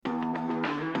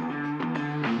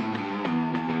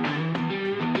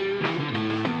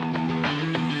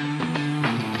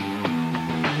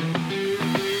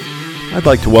I'd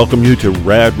like to welcome you to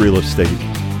Rad Real Estate.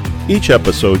 Each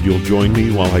episode, you'll join me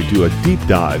while I do a deep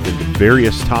dive into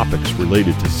various topics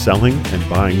related to selling and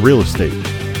buying real estate.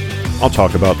 I'll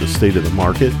talk about the state of the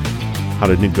market, how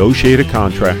to negotiate a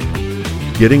contract,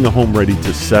 getting a home ready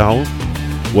to sell,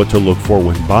 what to look for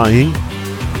when buying,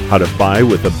 how to buy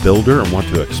with a builder and what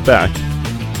to expect,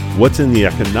 what's in the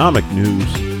economic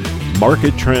news,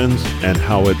 market trends, and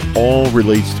how it all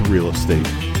relates to real estate.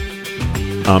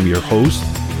 I'm your host,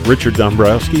 Richard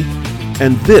Dombrowski,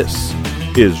 and this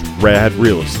is Rad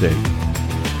Real Estate.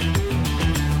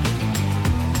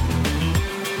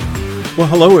 Well,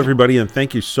 hello everybody, and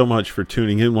thank you so much for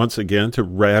tuning in once again to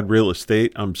Rad Real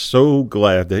Estate. I'm so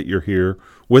glad that you're here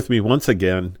with me once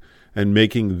again and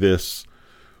making this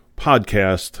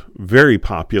podcast very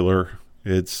popular.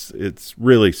 It's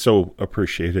really so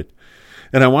appreciated.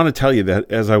 And I want to tell you that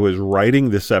as I was writing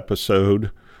this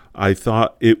episode, I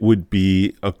thought it would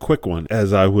be a quick one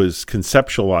as I was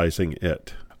conceptualizing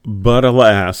it. But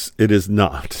alas, it is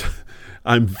not.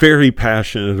 I'm very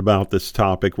passionate about this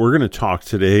topic. We're going to talk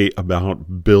today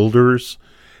about builders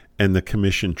and the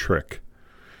commission trick.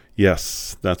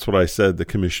 Yes, that's what I said, the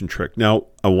commission trick. Now,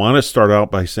 I want to start out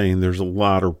by saying there's a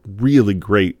lot of really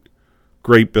great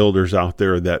builders out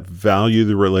there that value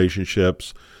the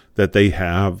relationships that they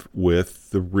have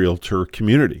with the realtor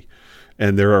community.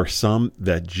 And there are some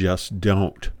that just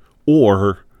don't.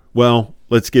 Or, well,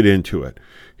 let's get into it.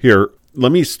 Here,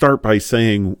 let me start by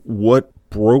saying what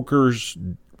brokers,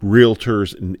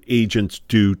 realtors, and agents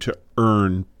do to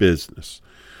earn business.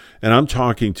 And I'm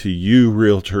talking to you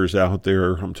realtors out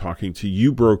there, I'm talking to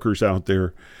you brokers out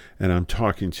there, and I'm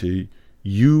talking to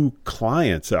you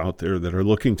clients out there that are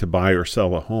looking to buy or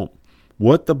sell a home.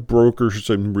 What the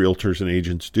brokers and realtors and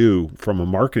agents do from a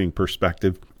marketing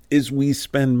perspective is we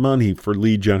spend money for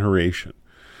lead generation.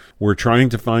 We're trying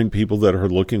to find people that are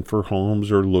looking for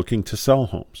homes or looking to sell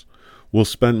homes. We'll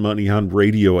spend money on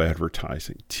radio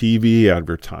advertising, TV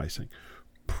advertising,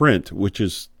 print, which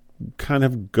is kind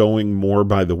of going more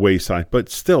by the wayside, but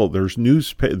still there's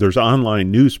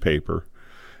online newspaper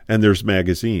and there's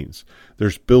magazines.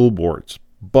 There's billboards,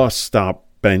 bus stop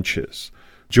benches,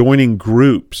 joining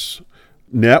groups,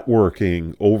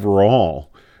 networking overall.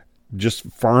 Just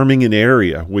farming an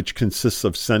area, which consists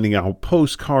of sending out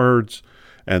postcards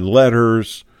and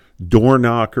letters, door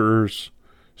knockers,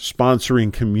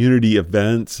 sponsoring community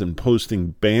events and posting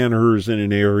banners in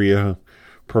an area,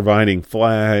 providing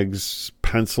flags,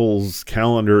 pencils,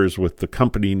 calendars with the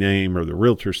company name or the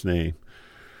realtor's name,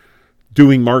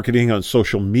 doing marketing on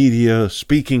social media,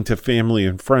 speaking to family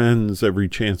and friends every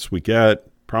chance we get,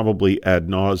 probably ad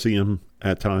nauseum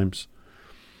at times.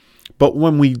 But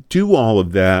when we do all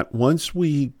of that, once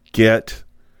we get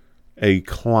a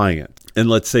client, and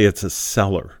let's say it's a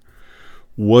seller,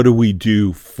 what do we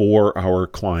do for our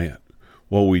client?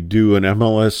 Well, we do an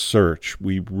MLS search.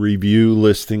 We review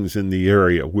listings in the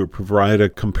area. We provide a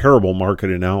comparable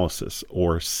market analysis,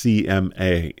 or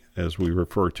CMA, as we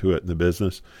refer to it in the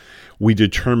business. We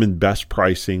determine best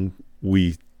pricing.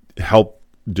 We help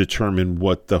determine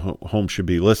what the home should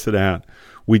be listed at.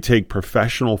 We take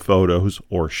professional photos,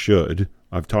 or should.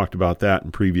 I've talked about that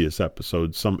in previous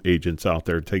episodes. Some agents out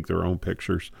there take their own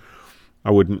pictures.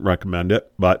 I wouldn't recommend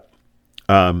it, but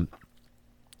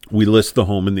we list the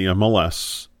home in the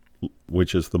MLS,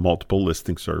 which is the multiple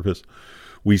listing service.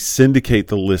 We syndicate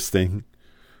the listing.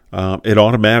 It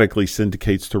automatically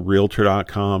syndicates to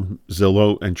Realtor.com,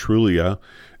 Zillow, and Trulia.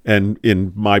 And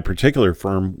in my particular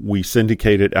firm, we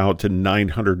syndicate it out to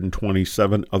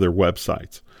 927 other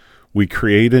websites. We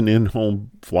create an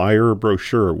in-home flyer or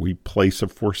brochure. We place a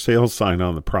for sale sign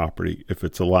on the property if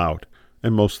it's allowed,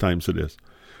 and most times it is.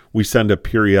 We send a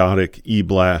periodic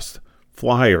e-blast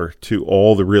flyer to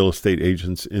all the real estate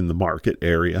agents in the market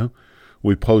area.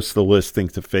 We post the listing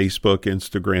to Facebook,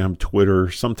 Instagram, Twitter,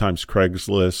 sometimes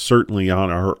Craigslist, certainly on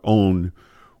our own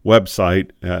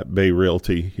website at Bay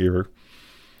Realty here.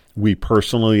 We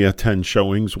personally attend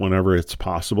showings whenever it's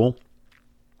possible.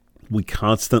 We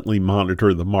constantly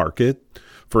monitor the market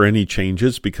for any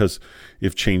changes, because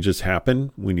if changes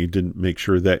happen, we need to make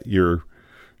sure that your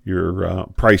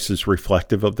price is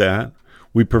reflective of that.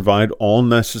 We provide all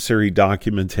necessary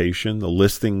documentation, the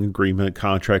listing agreement,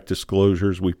 contract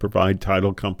disclosures. We provide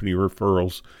title company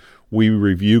referrals. We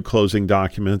review closing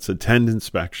documents, attend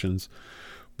inspections.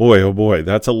 Boy, oh boy,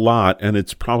 that's a lot, and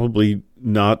it's probably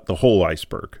not the whole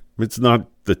iceberg. It's not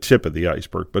the tip of the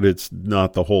iceberg, but it's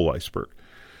not the whole iceberg.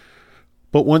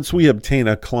 But once we obtain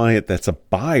a client that's a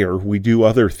buyer, we do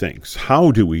other things.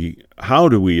 How do we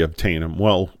obtain them?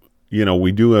 Well,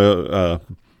 we do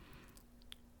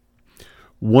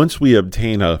once we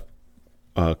obtain a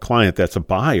client that's a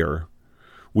buyer,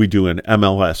 We do an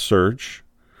MLS search.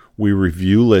 We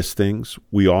review listings.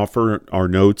 We offer our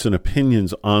notes and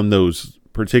opinions on those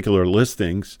particular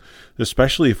listings,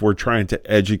 especially if we're trying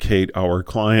to educate our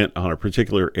client on a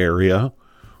particular area,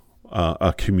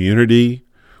 a community,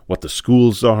 what the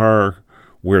schools are,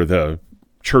 where the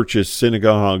churches,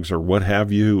 synagogues, or what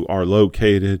have you are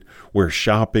located, where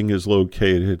shopping is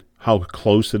located, how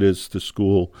close it is to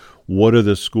school, what are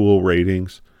the school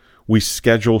ratings. We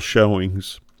schedule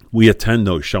showings. We attend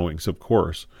those showings, of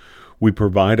course. We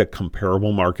provide a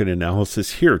comparable market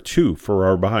analysis here, too, for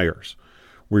our buyers.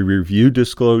 We review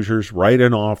disclosures, write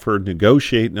an offer,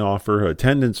 negotiate an offer,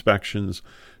 attend inspections,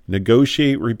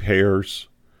 negotiate repairs.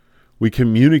 We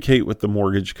communicate with the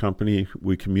mortgage company.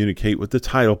 We communicate with the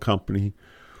title company.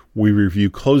 We review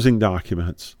closing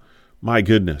documents. My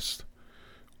goodness.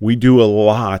 We do a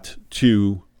lot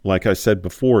to, like I said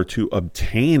before, to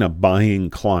obtain a buying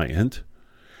client.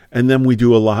 And then we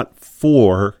do a lot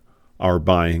for our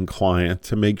buying client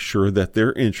to make sure that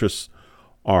their interests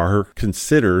are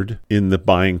considered in the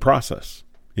buying process,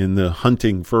 in the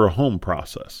hunting for a home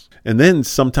process. And then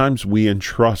sometimes we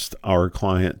entrust our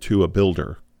client to a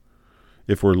builder.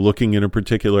 If we're looking in a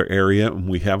particular area and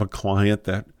we have a client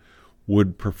that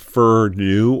would prefer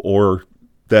new, or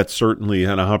that's certainly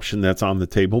an option that's on the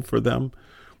table for them,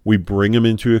 we bring them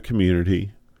into a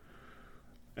community,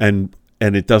 and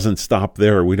it doesn't stop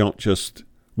there.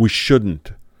 We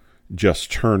shouldn't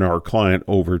just turn our client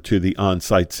over to the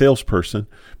on-site salesperson,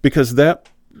 because that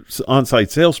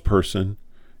on-site salesperson,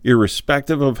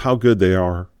 irrespective of how good they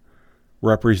are,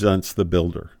 represents the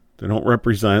builder. They don't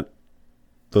represent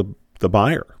the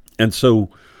buyer. And so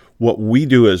what we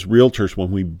do as realtors when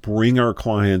we bring our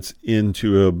clients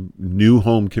into a new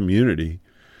home community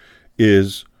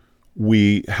is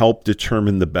we help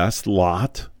determine the best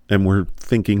lot, and we're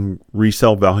thinking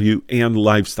resale value and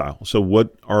lifestyle. So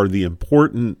what are the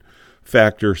important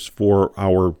factors for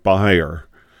our buyer?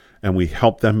 And we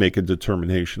help them make a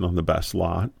determination on the best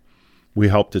lot. We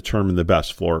help determine the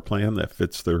best floor plan that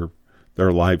fits their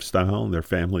lifestyle and their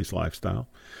family's lifestyle.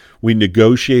 We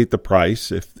negotiate the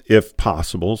price if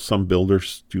possible. Some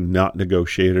builders do not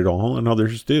negotiate at all, and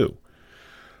others do.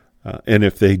 And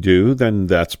if they do, then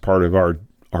that's part of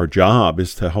our job,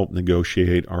 is to help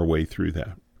negotiate our way through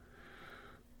that.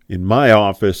 In my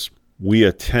office, we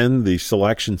attend the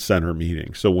selection center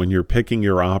meeting. So when you're picking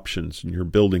your options and you're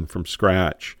building from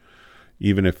scratch,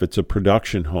 even if it's a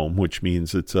production home, which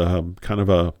means it's a kind of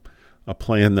a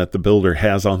plan that the builder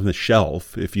has on the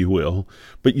shelf, if you will,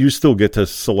 but you still get to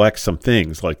select some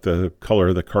things like the color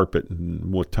of the carpet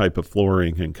and what type of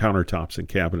flooring and countertops and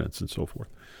cabinets and so forth.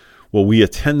 Well, we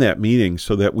attend that meeting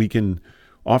so that we can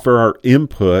offer our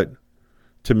input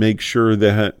to make sure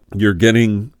that you're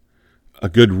getting a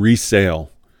good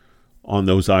resale on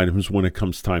those items when it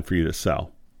comes time for you to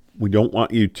sell. We don't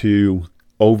want you to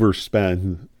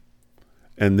overspend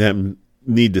and then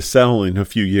need to sell in a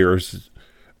few years,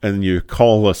 and you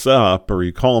call us up or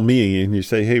you call me and you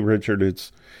say, "Hey, Richard,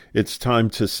 it's time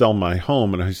to sell my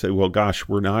home." And I say, "Well, gosh,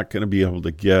 we're not going to be able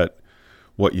to get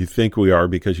what you think we are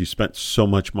because you spent so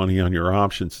much money on your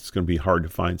options. It's going to be hard to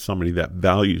find somebody that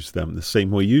values them the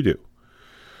same way you do."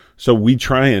 So we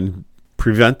try and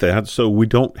prevent that so we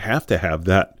don't have to have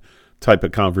that type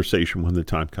of conversation when the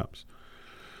time comes.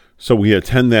 So we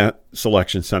attend that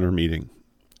selection center meeting.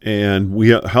 And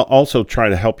we also try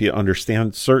to help you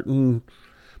understand certain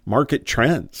market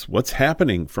trends, what's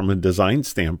happening from a design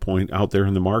standpoint out there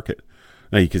in the market.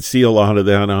 Now, you can see a lot of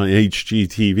that on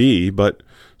HGTV, but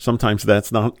sometimes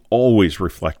that's not always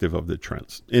reflective of the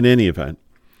trends. In any event,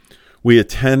 we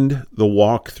attend the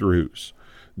walkthroughs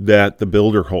that the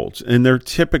builder holds, and they're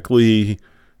typically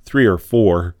 3 or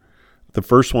 4. The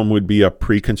first one would be a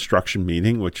pre-construction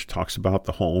meeting, which talks about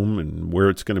the home and where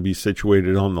it's going to be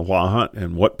situated on the lot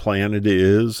and what plan it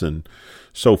is and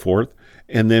so forth.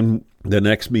 And then the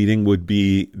next meeting would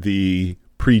be the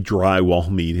pre-drywall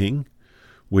meeting,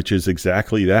 which is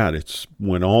exactly that. It's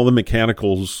when all the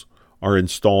mechanicals are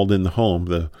installed in the home,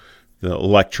 the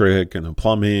electric and the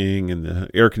plumbing and the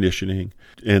air conditioning,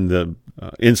 and the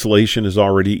insulation is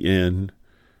already in.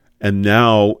 And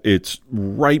now it's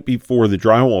right before the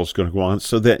drywall is going to go on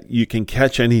so that you can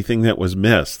catch anything that was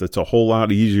missed. It's a whole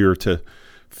lot easier to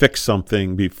fix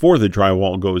something before the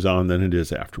drywall goes on than it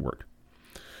is afterward.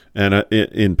 And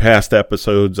in past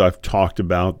episodes, I've talked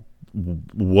about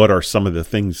what are some of the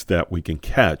things that we can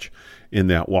catch in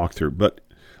that walkthrough. But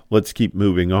let's keep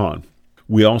moving on.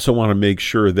 We also want to make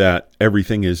sure that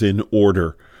everything is in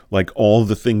order, like all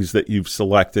the things that you've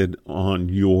selected on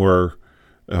your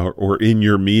or in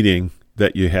your meeting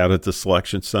that you had at the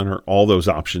selection center. All those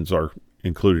options are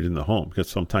included in the home because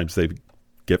sometimes they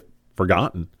get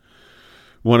forgotten.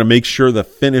 We want to make sure the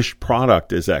finished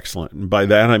product is excellent. And by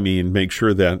that, I mean make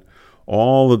sure that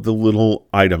all of the little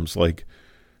items like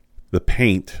the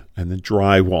paint and the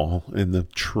drywall and the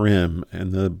trim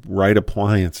and the right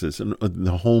appliances and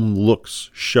the home looks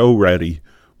show ready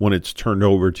when it's turned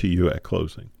over to you at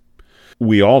closing.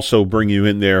 We also bring you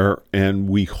in there and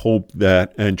we hope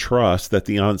that and trust that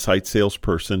the on-site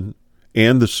salesperson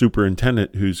and the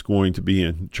superintendent who's going to be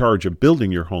in charge of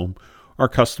building your home are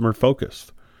customer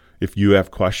focused. If you have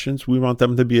questions, we want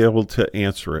them to be able to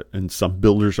answer it. And some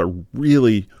builders are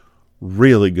really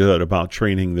good about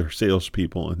training their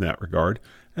salespeople in that regard,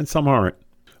 and some aren't.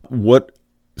 What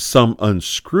some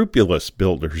unscrupulous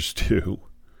builders do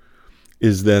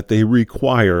is that they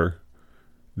require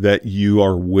that you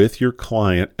are with your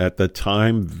client at the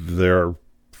time their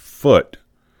foot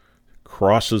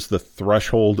crosses the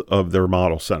threshold of their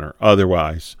model center.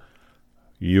 Otherwise,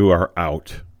 you are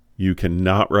out. You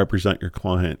cannot represent your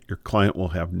client. Your client will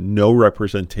have no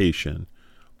representation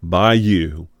by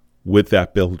you with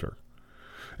that builder.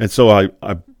 And so I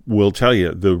will tell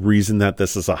you, the reason that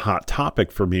this is a hot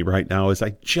topic for me right now is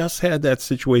I just had that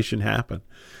situation happen.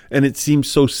 And it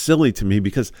seems so silly to me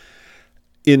because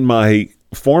in my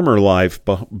former life,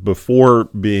 before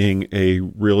being a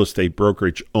real estate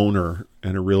brokerage owner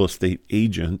and a real estate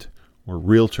agent or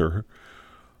realtor,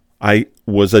 I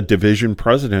was a division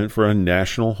president for a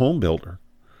national home builder.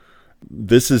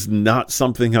 This is not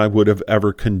something I would have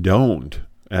ever condoned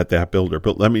at that builder.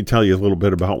 But let me tell you a little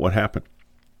bit about what happened.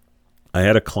 I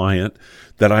had a client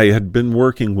that I had been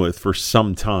working with for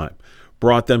some time,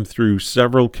 brought them through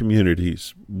several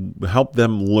communities, helped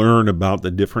them learn about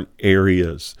the different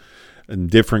areas and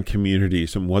different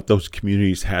communities and what those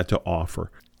communities had to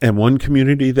offer. And one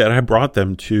community that I brought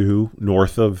them to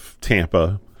north of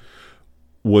Tampa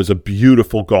was a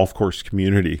beautiful golf course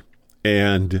community.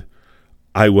 And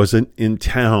I wasn't in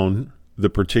town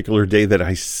the particular day that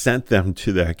I sent them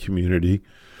to that community.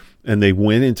 And they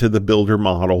went into the builder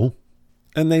model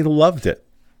and they loved it.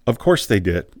 Of course they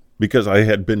did, because I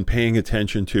had been paying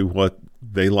attention to what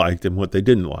they liked and what they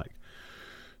didn't like.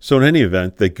 So in any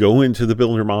event, they go into the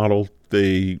builder model.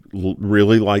 They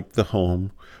really liked the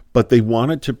home, but they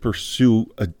wanted to pursue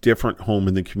a different home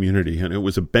in the community. And it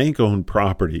was a bank-owned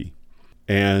property.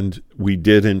 And we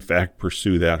did, in fact,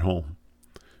 pursue that home.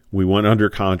 We went under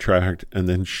contract, and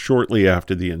then shortly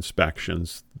after the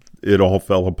inspections, it all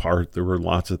fell apart. There were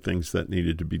lots of things that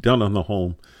needed to be done on the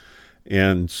home,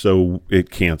 and so it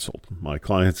canceled. My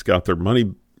clients got their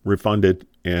money refunded,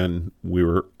 and we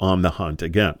were on the hunt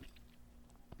again.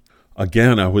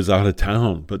 Again, I was out of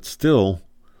town, but still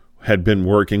had been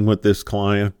working with this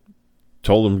client,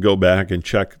 told them to go back and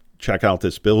check out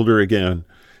this builder again.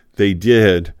 They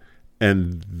did.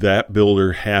 And that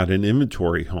builder had an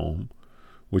inventory home,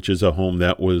 which is a home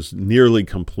that was nearly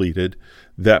completed,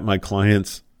 that my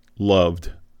clients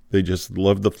loved. They just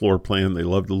loved the floor plan. They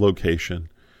loved the location.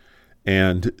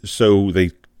 And so they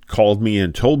called me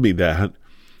and told me that.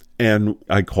 And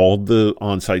I called the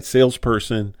on-site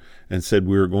salesperson and said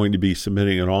we were going to be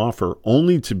submitting an offer,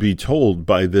 only to be told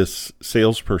by this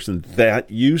salesperson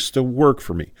that used to work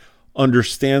for me,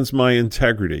 understands my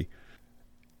integrity.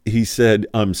 He said,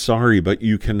 "I'm sorry, but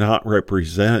you cannot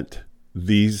represent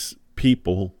these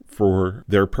people for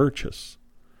their purchase."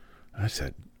 I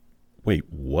said, "Wait,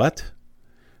 what?"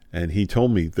 And he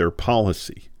told me their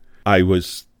policy. I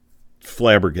was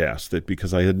flabbergasted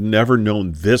because I had never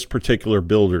known this particular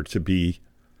builder to be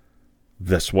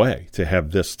this way, to have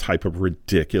this type of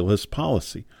ridiculous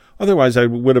policy. Otherwise, I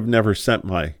would have never sent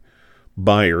my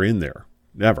buyer in there.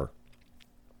 Never.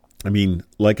 I mean,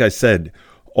 like I said,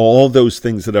 all those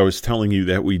things that I was telling you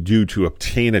that we do to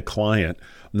obtain a client,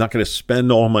 I'm not going to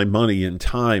spend all my money and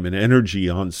time and energy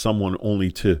on someone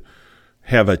only to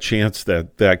have a chance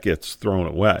that that gets thrown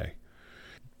away.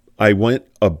 I went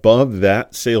above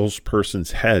that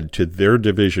salesperson's head to their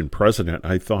division president.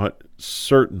 I thought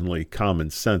certainly common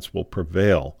sense will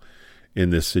prevail in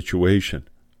this situation,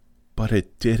 but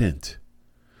it didn't.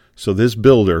 So this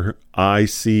builder,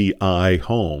 ICI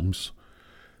Homes,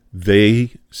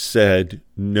 they said,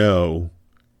 "No,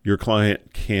 your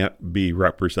client can't be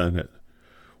represented."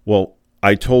 Well,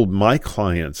 I told my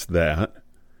clients that,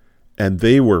 and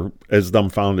they were as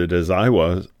dumbfounded as I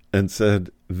was and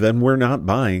said, "Then we're not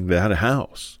buying that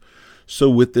house." So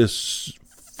with this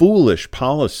foolish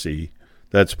policy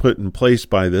that's put in place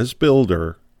by this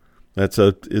builder, it's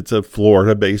a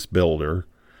Florida-based builder,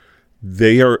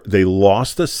 they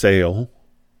lost a sale.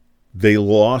 They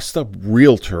lost a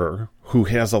realtor who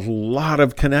has a lot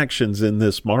of connections in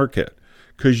this market,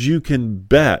 because you can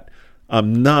bet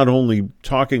I'm not only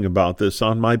talking about this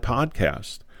on my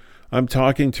podcast. I'm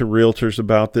talking to realtors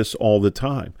about this all the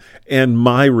time. And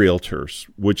my realtors,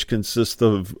 which consist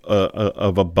of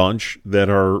a bunch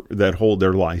that hold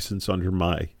their license under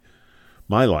my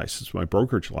license, my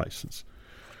brokerage license.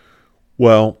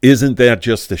 Well, isn't that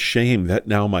just a shame that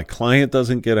now my client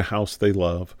doesn't get a house they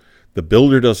love, the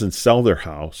builder doesn't sell their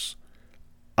house,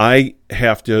 I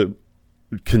have to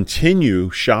continue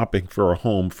shopping for a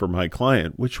home for my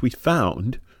client, which we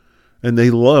found, and they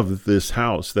love this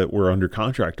house that we're under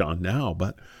contract on now.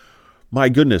 But my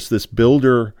goodness, this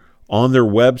builder on their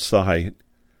website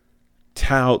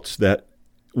touts that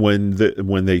when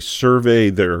they survey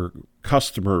their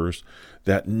customers,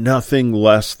 that nothing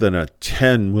less than a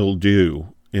 10 will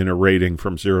do in a rating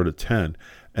from 0 to 10.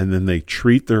 And then they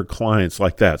treat their clients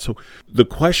like that. So the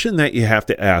question that you have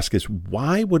to ask is,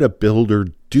 why would a builder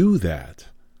do that?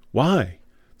 Why?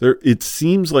 It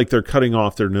seems like they're cutting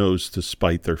off their nose to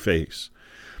spite their face.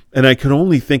 And I can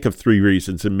only think of 3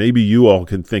 reasons, and maybe you all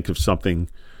can think of something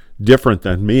different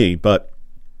than me. But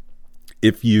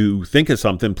if you think of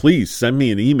something, please send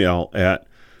me an email at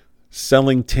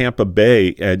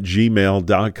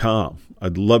sellingtampabay@gmail.com.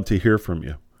 I'd love to hear from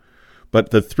you.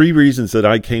 But the 3 reasons that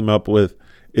I came up with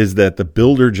is that the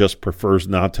builder just prefers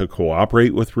not to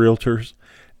cooperate with realtors.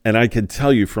 And I can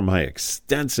tell you from my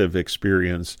extensive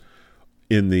experience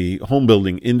in the home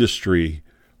building industry,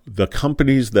 the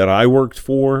companies that I worked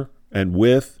for and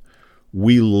with,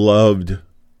 we loved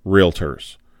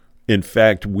realtors. In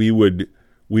fact, we would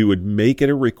make it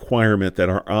a requirement that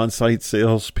our on-site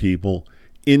salespeople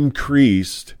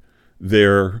increased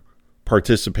their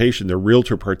participation, their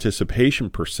realtor participation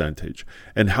percentage.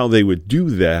 And how they would do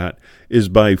that is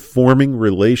by forming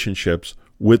relationships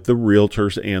with the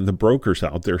realtors and the brokers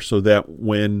out there, so that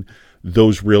when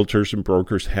those realtors and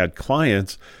brokers had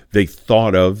clients, they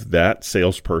thought of that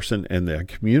salesperson and that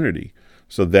community.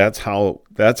 So that's how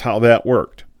that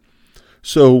worked.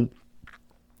 So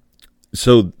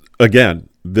again,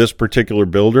 this particular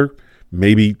builder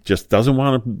maybe just doesn't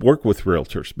want to work with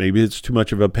realtors. Maybe it's too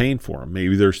much of a pain for them.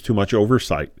 Maybe there's too much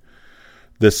oversight.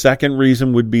 The second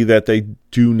reason would be that they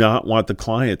do not want the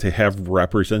client to have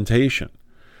representation.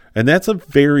 And that's a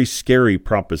very scary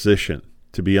proposition,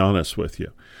 to be honest with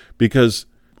you. Because,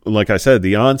 like I said,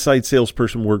 the on-site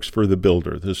salesperson works for the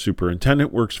builder. The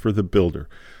superintendent works for the builder.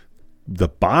 The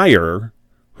buyer,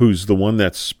 who's the one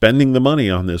that's spending the money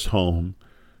on this home,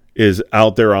 is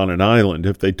out there on an island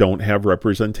if they don't have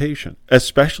representation,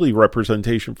 especially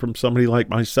representation from somebody like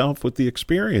myself with the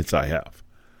experience I have.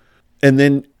 And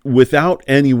then without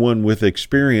anyone with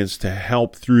experience to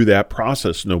help through that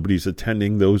process, nobody's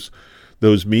attending those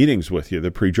meetings with you,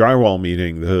 the pre-drywall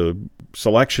meeting, the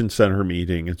selection center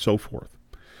meeting, and so forth.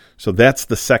 So that's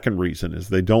the second reason, is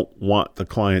they don't want the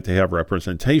client to have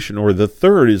representation. Or the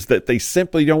third is that they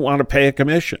simply don't want to pay a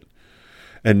commission.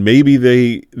 And maybe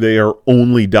they are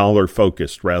only dollar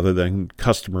focused rather than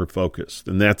customer focused.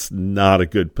 And that's not a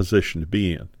good position to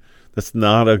be in. That's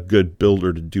not a good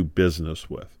builder to do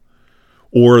business with.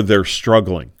 Or they're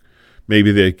struggling.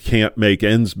 Maybe they can't make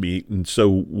ends meet. And so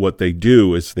what they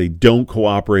do is they don't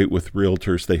cooperate with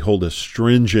realtors. They hold a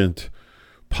stringent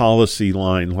policy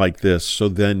line like this. So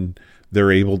then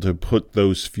they're able to put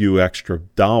those few extra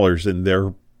dollars in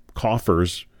their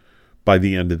coffers by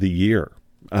the end of the year.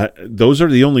 Those are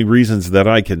the only reasons that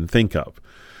I can think of.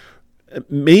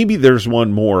 Maybe there's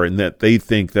one more, in that they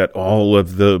think that all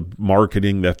of the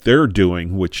marketing that they're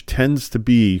doing, which tends to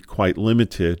be quite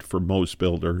limited for most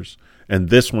builders, and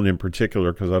this one in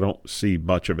particular, because I don't see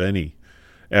much of any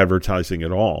advertising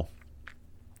at all,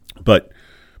 but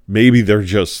maybe they're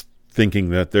just thinking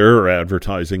that their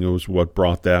advertising was what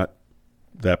brought that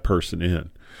person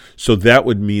in. So that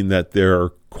would mean that they're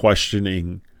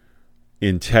questioning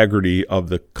integrity of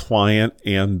the client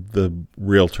and the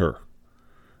realtor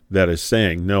that is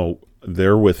saying, no,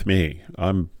 they're with me.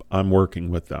 I'm working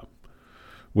with them,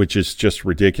 which is just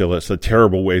ridiculous. A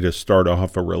terrible way to start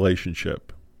off a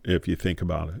relationship, if you think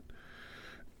about it.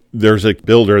 There's a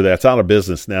builder that's out of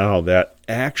business now that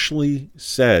actually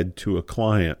said to a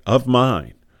client of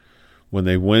mine, when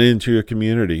they went into a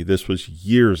community, this was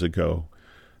years ago,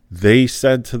 they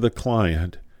said to the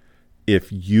client,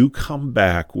 if you come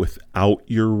back without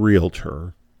your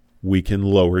realtor, we can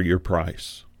lower your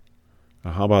price.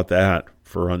 Now, how about that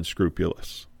for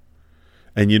unscrupulous?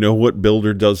 And you know what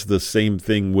builder does the same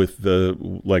thing with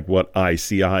like what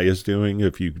ICI is doing?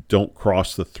 If you don't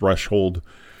cross the threshold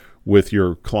with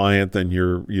your client, then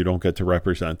you don't get to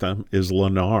represent them, is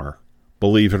Lennar.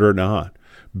 Believe it or not.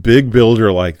 Big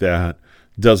builder like that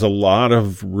does a lot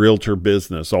of realtor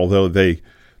business, although they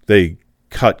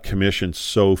cut commissions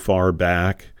so far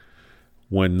back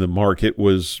when the market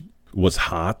was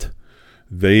hot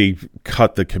they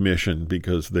cut the commission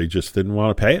because they just didn't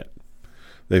want to pay it.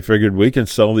 They figured, we can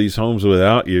sell these homes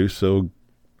without you, so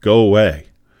go away.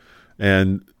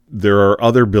 And there are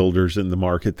other builders in the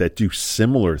market that do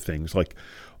similar things, like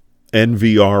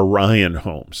NVR Ryan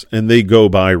Homes, and they go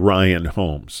by Ryan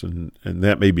Homes. And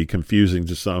that may be confusing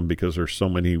to some because there's so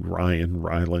many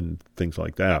Ryland, things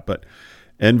like that. But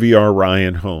NVR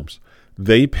Ryan Homes,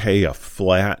 they pay a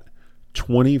flat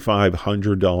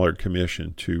 $2,500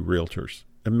 commission to realtors.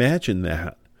 Imagine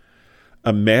that.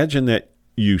 Imagine that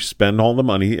you spend all the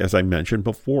money, as I mentioned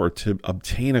before, to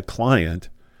obtain a client,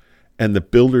 and the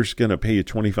builder's going to pay you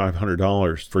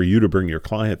 $2,500 for you to bring your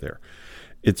client there.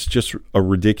 It's just a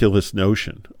ridiculous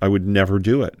notion. I would never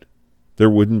do it. There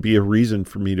wouldn't be a reason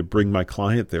for me to bring my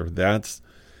client there. That's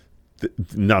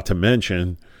not to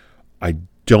mention, I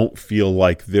don't feel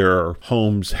like their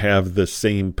homes have the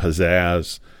same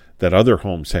pizzazz that other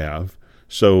homes have.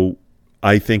 So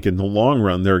I think in the long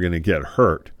run, they're going to get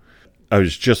hurt. I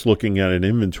was just looking at an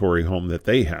inventory home that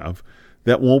they have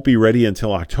that won't be ready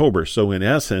until October. So in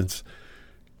essence,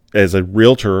 as a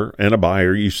realtor and a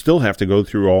buyer, you still have to go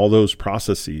through all those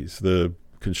processes, the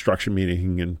construction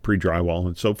meeting and pre-drywall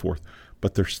and so forth,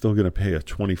 but they're still going to pay a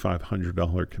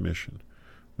 $2,500 commission.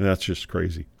 And that's just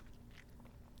crazy.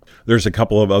 There's a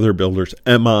couple of other builders,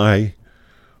 MI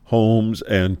Homes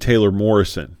and Taylor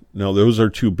Morrison. Now, those are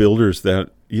two builders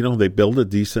that, they build a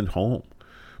decent home,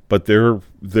 but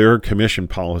their commission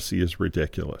policy is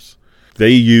ridiculous.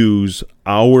 They use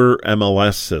our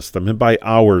MLS system, and by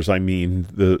ours, I mean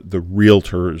the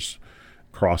realtors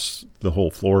across the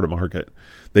whole Florida market.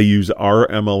 They use our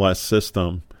MLS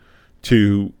system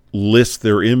to list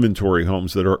their inventory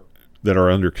homes that are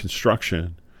under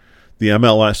construction. The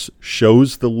MLS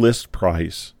shows the list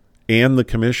price and the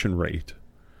commission rate,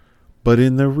 but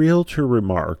in the realtor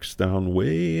remarks down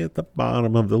way at the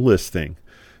bottom of the listing,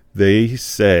 they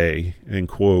say, in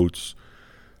quotes,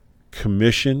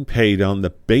 commission paid on the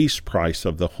base price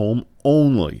of the home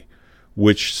only,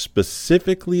 which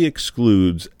specifically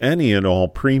excludes any and all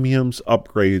premiums,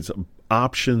 upgrades,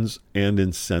 options, and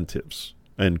incentives,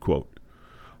 end quote.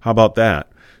 How about that?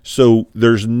 So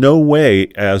there's no way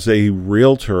as a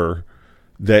realtor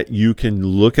that you can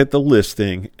look at the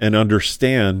listing and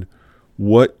understand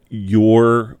what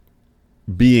you're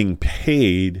being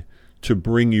paid to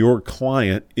bring your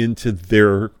client into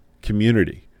their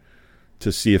community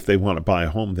to see if they want to buy a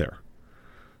home there.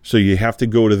 So you have to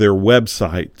go to their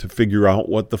website to figure out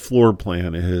what the floor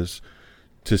plan is,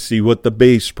 to see what the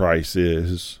base price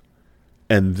is,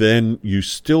 and then you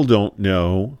still don't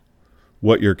know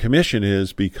what your commission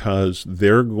is because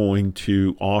they're going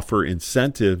to offer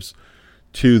incentives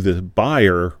to the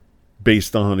buyer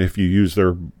based on if you use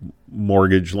their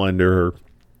mortgage lender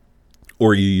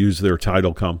or you use their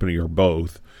title company or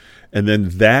both. And then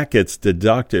that gets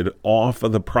deducted off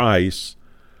of the price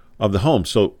of the home.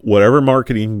 So whatever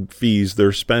marketing fees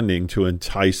they're spending to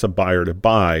entice a buyer to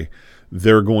buy,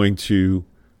 they're going to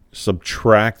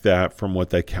subtract that from what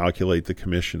they calculate the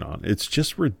commission on. It's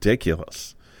just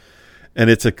ridiculous. And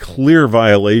it's a clear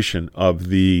violation of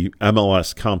the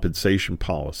MLS compensation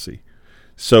policy.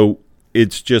 So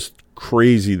it's just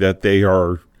crazy that they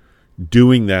are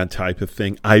doing that type of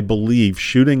thing. I believe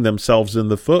shooting themselves in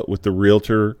the foot with the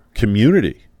realtor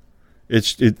community.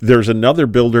 There's another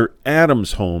builder,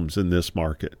 Adams Homes, in this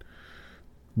market.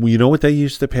 Well, you know what they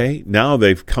used to pay? Now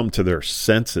they've come to their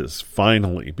senses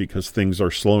finally because things are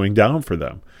slowing down for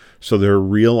them. So they're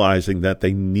realizing that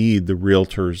they need the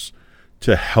realtors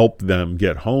to help them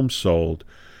get homes sold.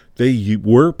 They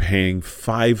were paying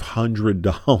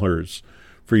 $500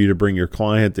 for you to bring your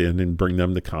client in and bring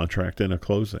them the contract and a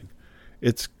closing.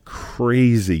 It's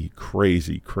crazy,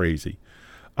 crazy, crazy.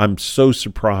 I'm so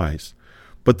surprised.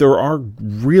 But there are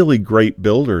really great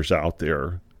builders out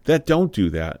there that don't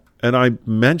do that. And I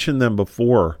mentioned them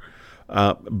before,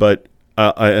 and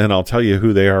I'll tell you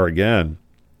who they are again.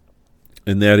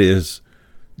 And that is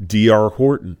D.R.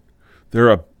 Horton.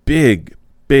 They're a big,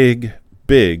 big,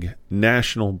 big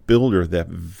national builder that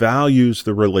values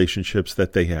the relationships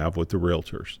that they have with the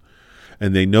realtors.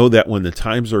 And they know that when the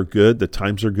times are good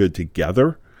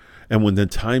together. And when the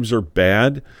times are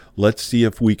bad, let's see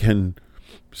if we can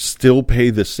still pay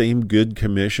the same good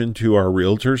commission to our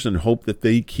realtors and hope that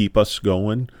they keep us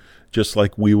going just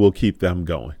like we will keep them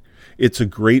going. It's a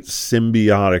great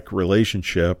symbiotic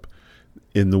relationship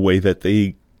in the way that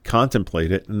they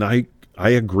contemplate it. And I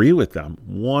agree with them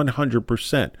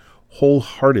 100%,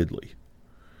 wholeheartedly.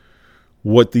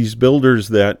 What these builders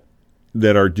that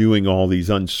are doing all these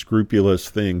unscrupulous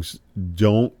things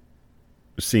don't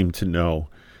seem to know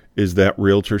is that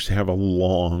realtors have a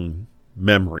long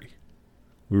memory.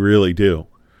 We really do.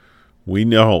 We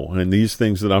know, and these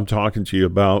things that I'm talking to you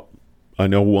about, I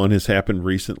know one has happened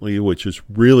recently, which is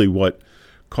really what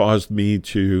caused me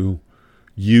to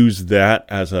use that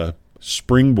as a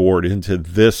springboard into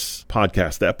this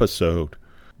podcast episode.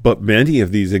 But many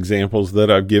of these examples that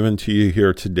I've given to you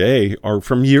here today are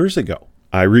from years ago.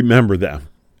 I remember them,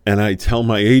 and I tell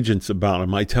my agents about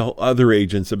them. I tell other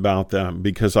agents about them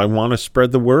because I want to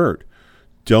spread the word.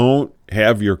 Don't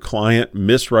have your client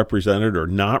misrepresented or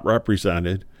not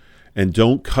represented, and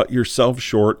don't cut yourself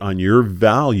short on your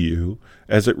value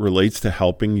as it relates to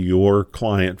helping your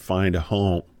client find a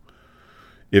home.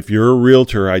 If you're a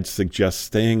realtor, I'd suggest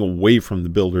staying away from the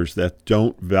builders that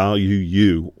don't value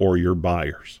you or your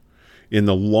buyers. In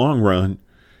the long run,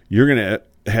 you're going to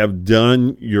have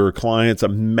done your clients a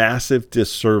massive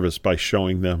disservice by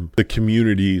showing them the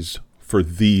communities for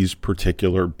these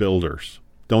particular builders.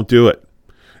 Don't do it.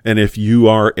 And if you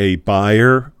are a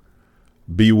buyer,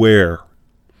 beware.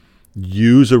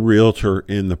 Use a realtor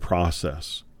in the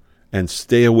process and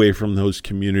stay away from those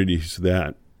communities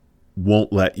that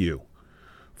won't let you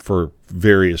for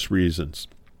various reasons.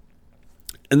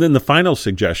 And then the final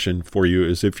suggestion for you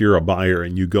is if you're a buyer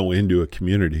and you go into a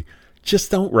community, just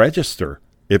don't register.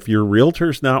 If your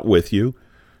realtor's not with you,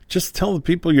 just tell the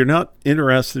people you're not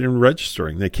interested in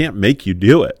registering. They can't make you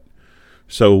do it.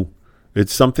 So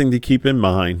it's something to keep in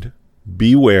mind.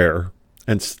 Beware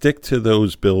and stick to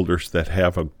those builders that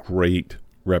have a great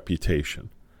reputation.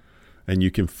 And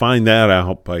you can find that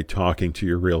out by talking to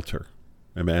your realtor.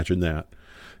 Imagine that.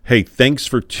 Hey, thanks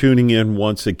for tuning in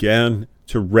once again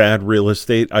to Rad Real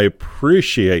Estate. I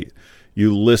appreciate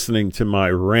you listening to my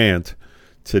rant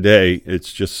today.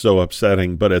 It's just so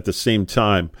upsetting. But at the same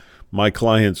time, my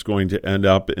client's going to end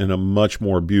up in a much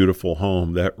more beautiful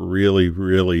home that really,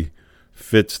 really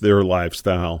fits their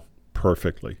lifestyle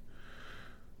perfectly.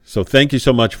 So thank you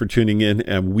so much for tuning in,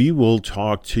 and we will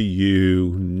talk to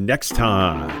you next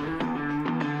time.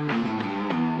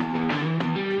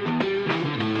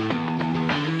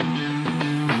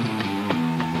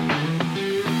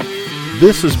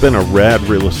 This has been a Rad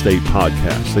Real Estate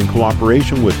podcast in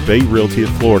cooperation with Bay Realty of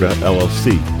Florida,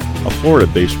 LLC, a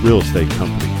Florida-based real estate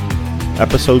company.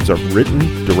 Episodes are written,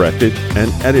 directed,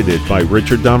 and edited by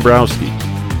Richard Dombrowski.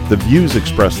 The views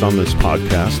expressed on this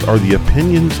podcast are the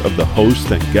opinions of the host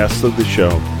and guests of the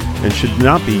show and should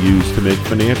not be used to make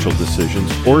financial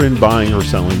decisions or in buying or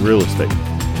selling real estate.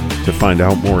 To find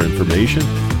out more information,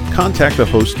 contact the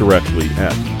host directly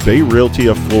at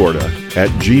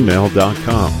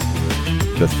bayrealtyofflorida@gmail.com.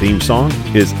 The theme song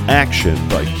is Action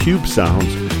by Cube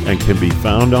Sounds and can be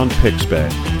found on Pixabay.